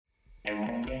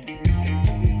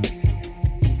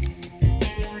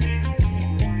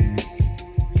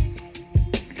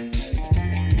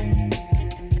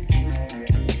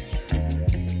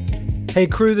Hey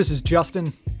crew, this is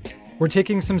Justin. We're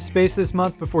taking some space this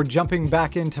month before jumping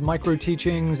back into micro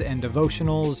teachings and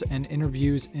devotionals and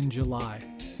interviews in July.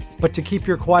 But to keep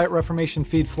your Quiet Reformation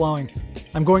feed flowing,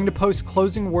 I'm going to post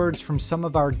closing words from some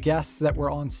of our guests that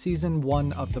were on season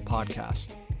 1 of the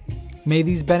podcast. May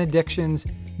these benedictions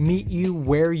meet you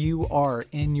where you are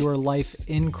in your life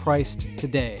in Christ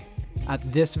today,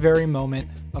 at this very moment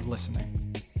of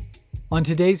listening. On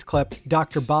today's clip,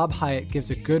 Dr. Bob Hyatt gives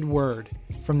a good word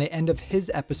from the end of his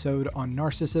episode on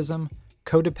narcissism,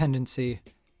 codependency,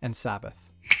 and Sabbath.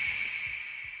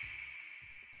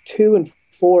 To and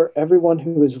for everyone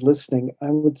who is listening,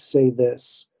 I would say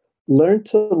this: learn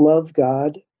to love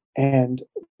God and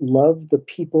love the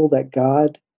people that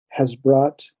God has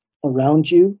brought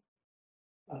around you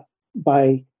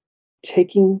by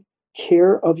taking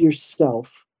care of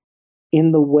yourself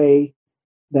in the way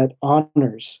that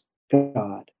honors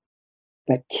God,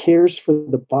 that cares for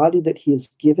the body that He has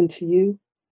given to you.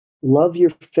 Love your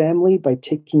family by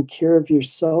taking care of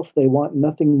yourself. They want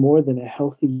nothing more than a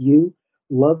healthy you.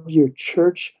 Love your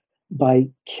church by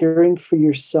caring for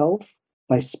yourself,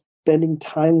 by spending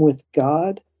time with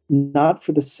God, not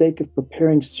for the sake of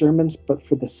preparing sermons, but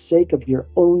for the sake of your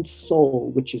own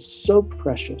soul, which is so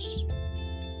precious.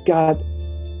 God,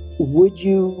 would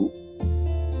you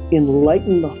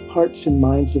enlighten the hearts and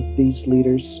minds of these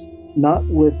leaders, not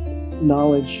with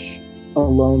knowledge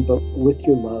alone, but with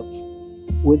your love?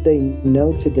 Would they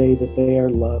know today that they are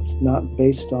loved, not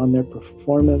based on their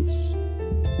performance,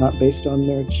 not based on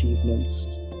their achievements,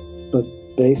 but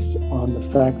based on the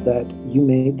fact that you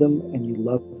made them and you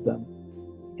love them.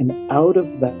 And out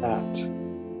of that,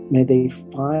 may they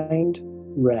find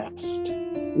rest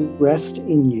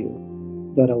in you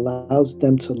that allows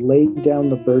them to lay down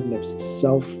the burden of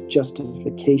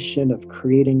self-justification, of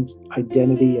creating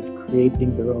identity, of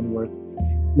creating their own worth.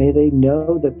 May they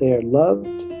know that they are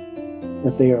loved,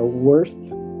 that they are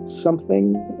worth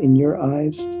something in your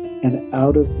eyes, and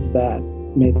out of that,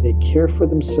 may they care for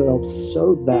themselves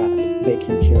so that they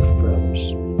can care for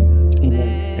others.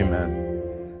 Amen. Amen.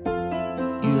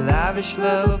 You lavish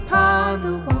love upon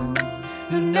the ones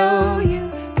who know you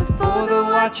before the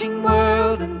watching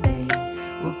world, and they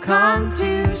will come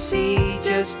to see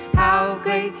just how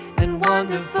great and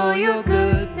wonderful your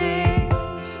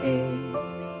goodness is.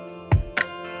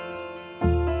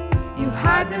 You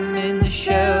hide them in the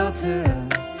shelter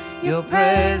of your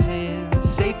presence,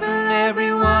 safe from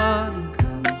everyone who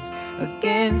comes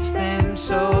against them,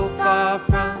 so far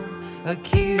from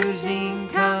accusing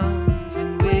tongues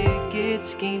and wicked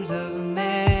schemes of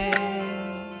man.